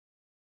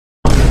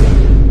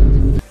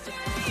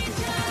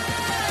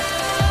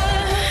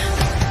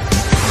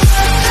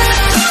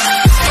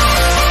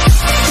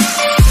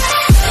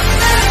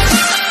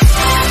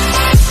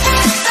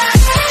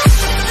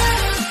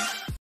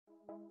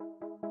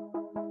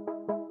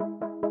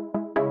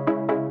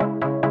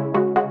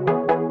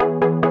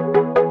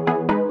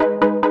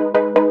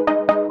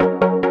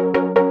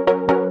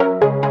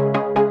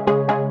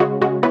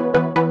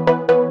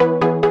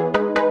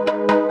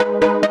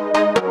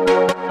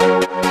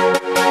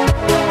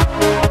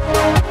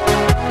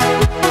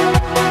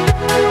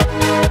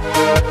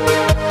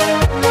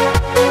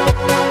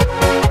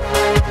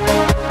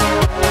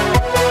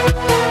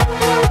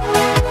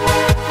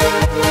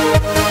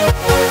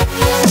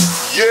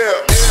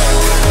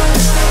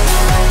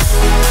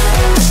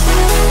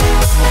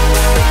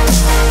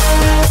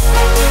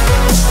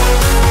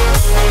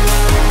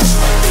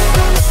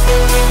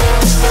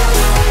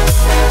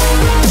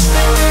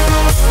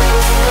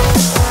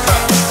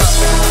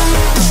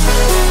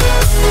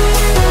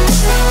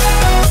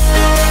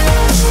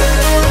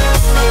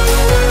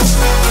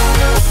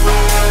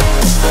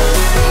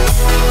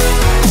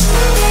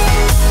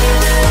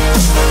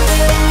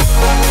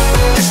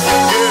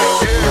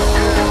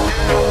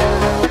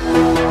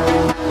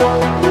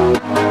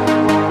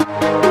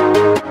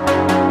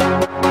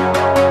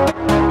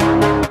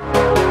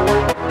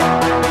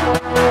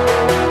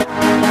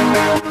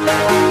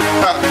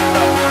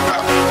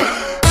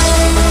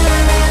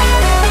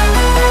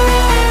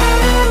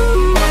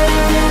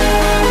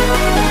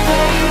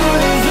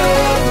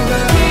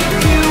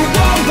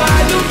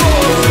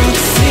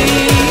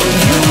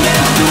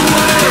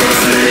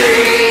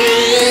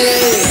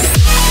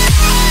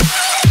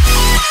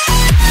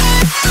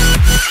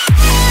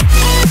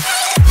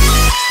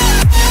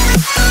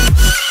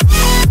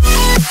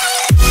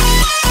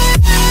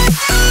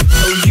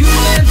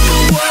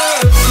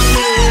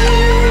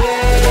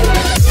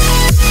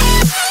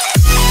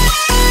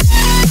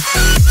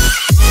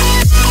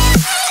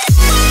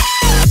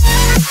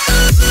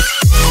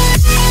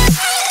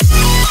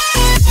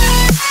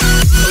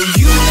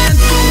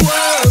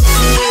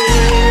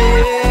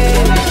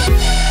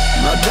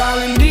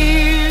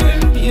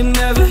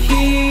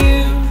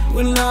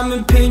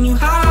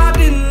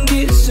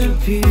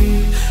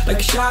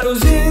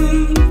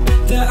losing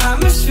the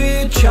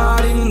atmosphere,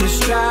 charting the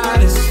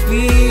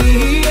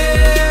stratosphere.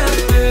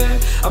 Yeah.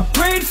 I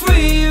prayed for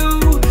you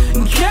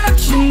and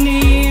kept you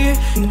near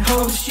in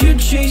hopes you'd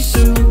chase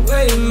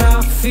away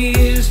my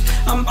fears.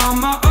 I'm on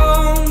my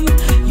own,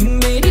 you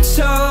made it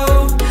so,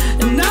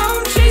 and now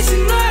I'm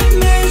chasing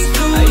nightmares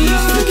through. I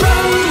used to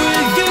run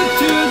with you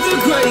through the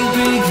great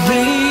big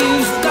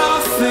leaves,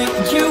 laugh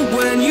at you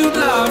when you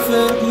laugh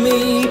at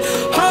me.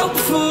 Hope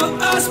for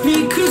us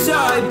because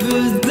I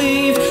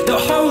believe the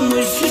home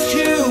was just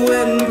you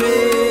and me.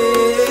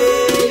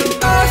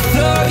 I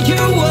thought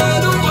you were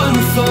the one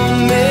for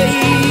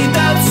me,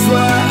 that's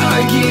why I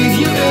gave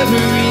you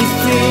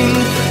everything.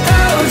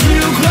 Held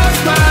you close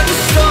by the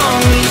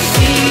stormy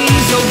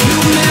seas, oh you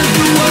meant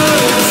the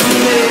world to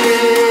me.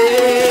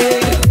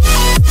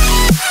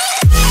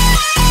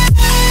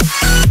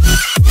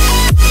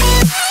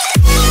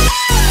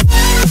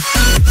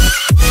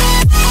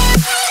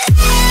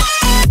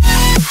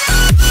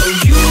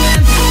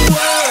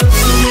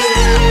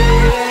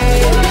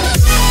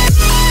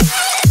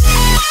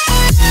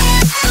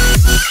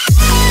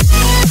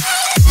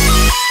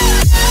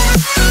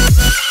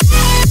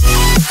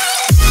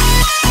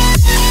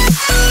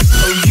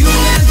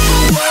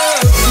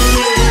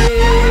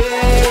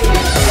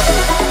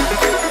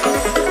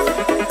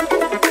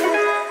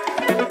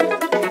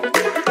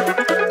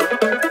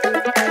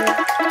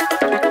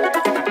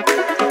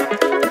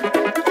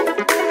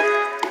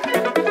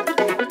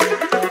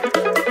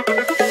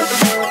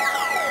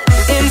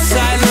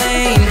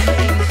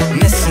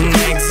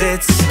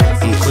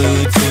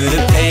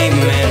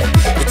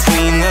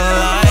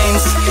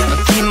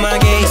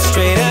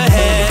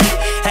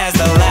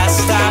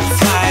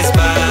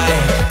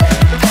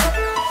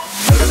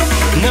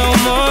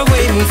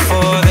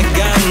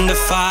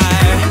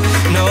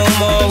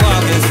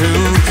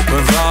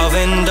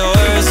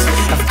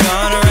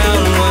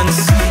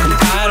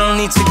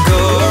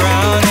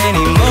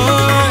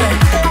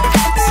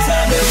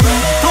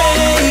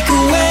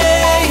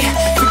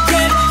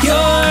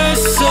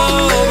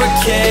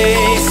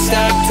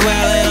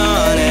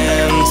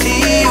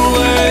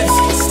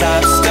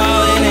 Stop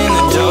stalling in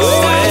the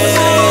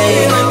doorway.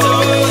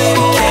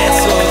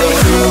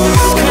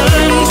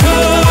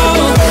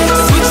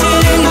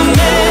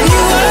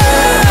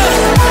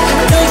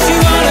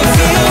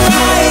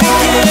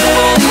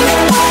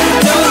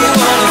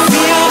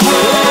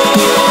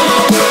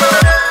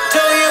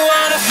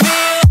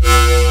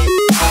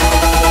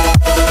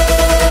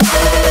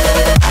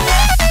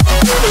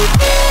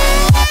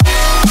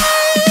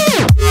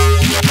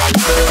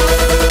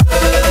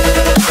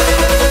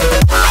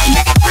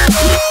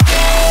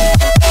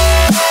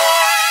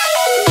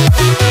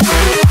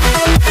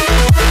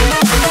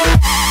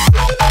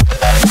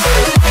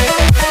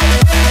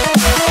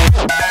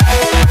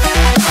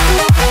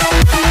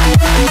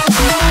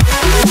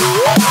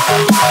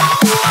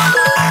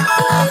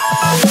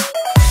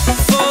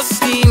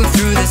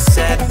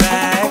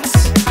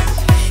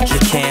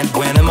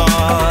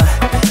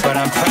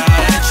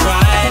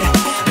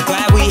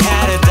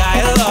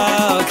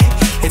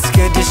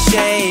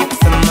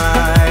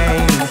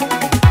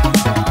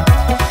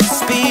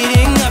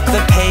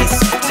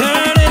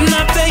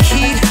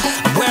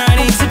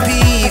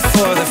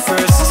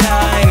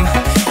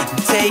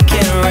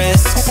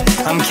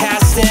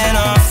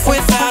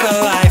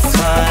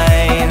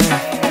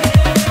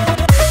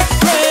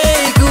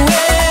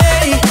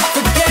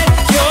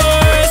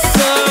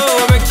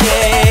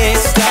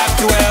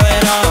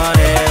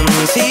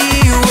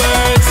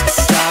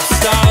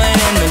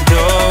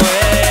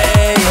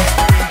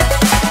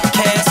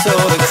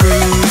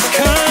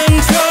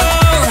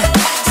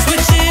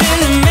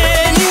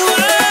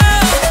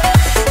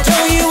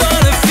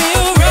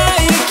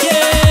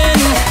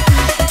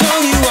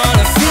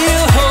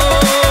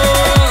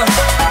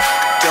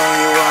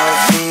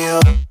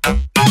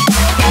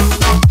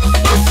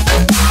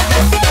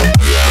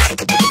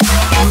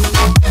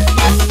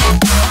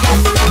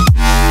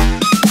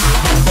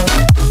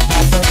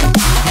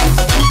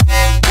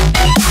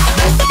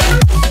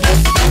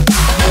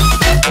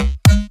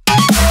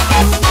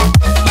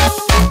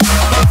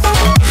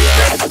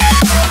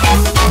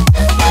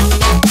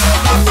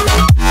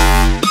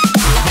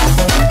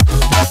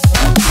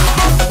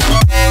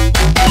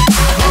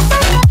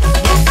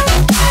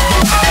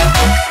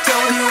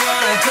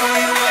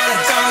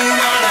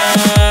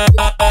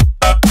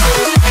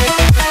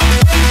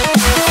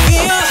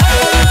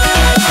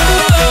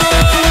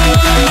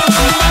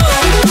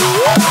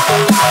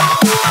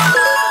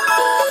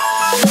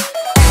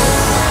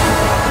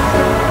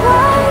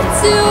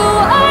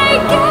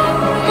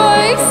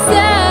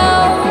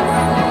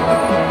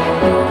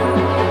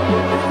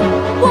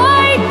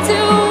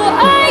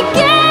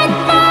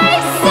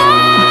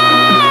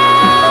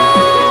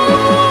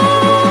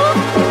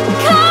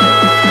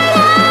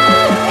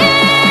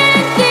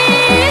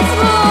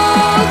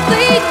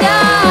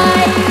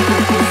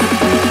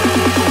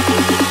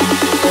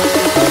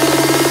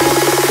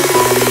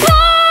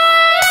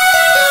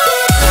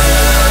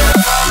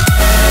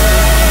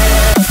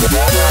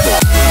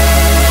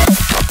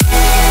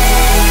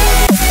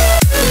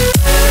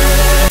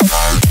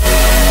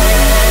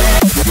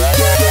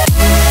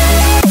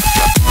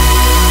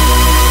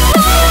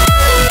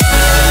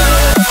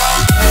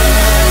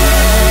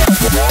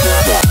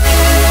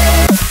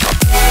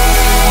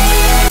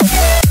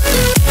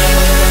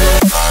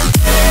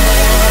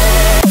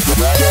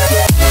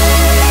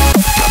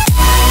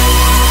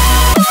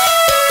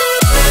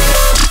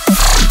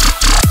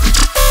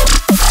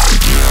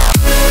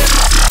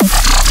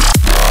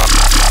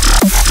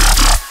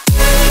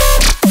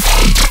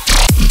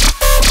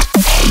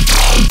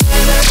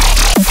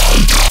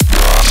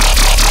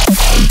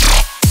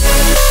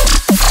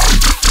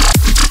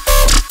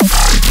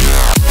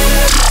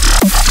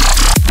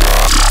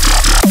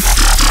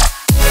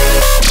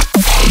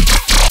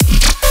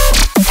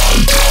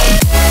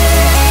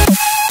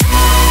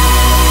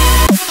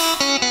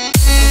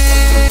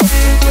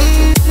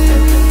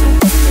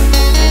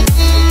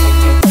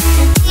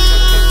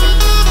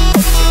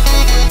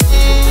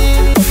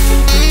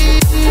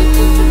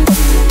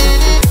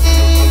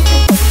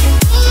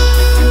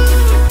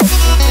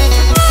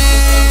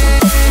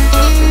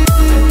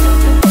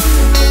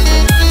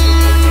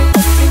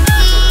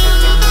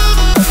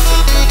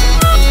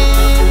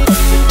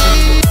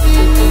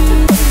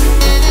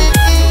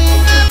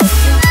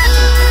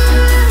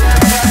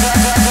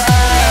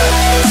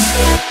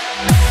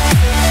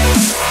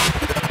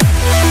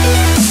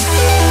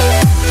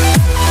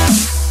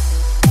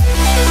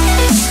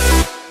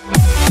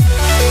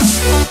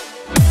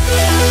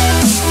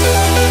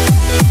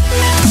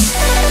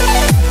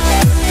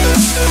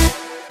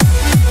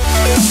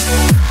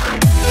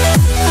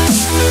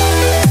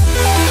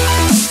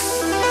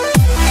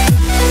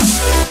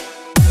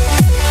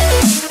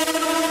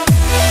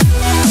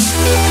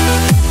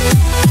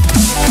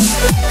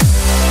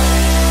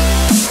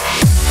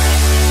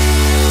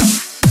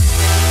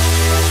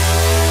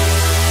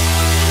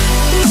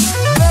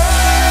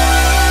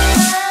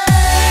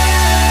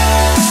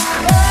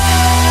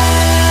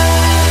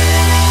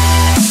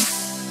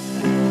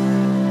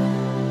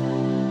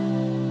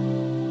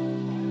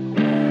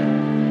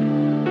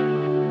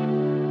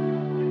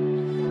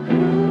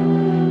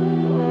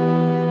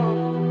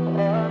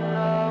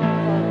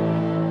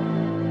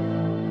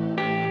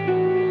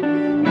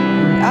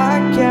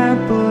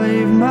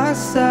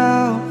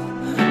 myself.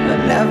 I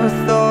never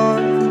thought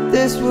that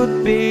this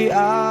would be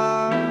ours.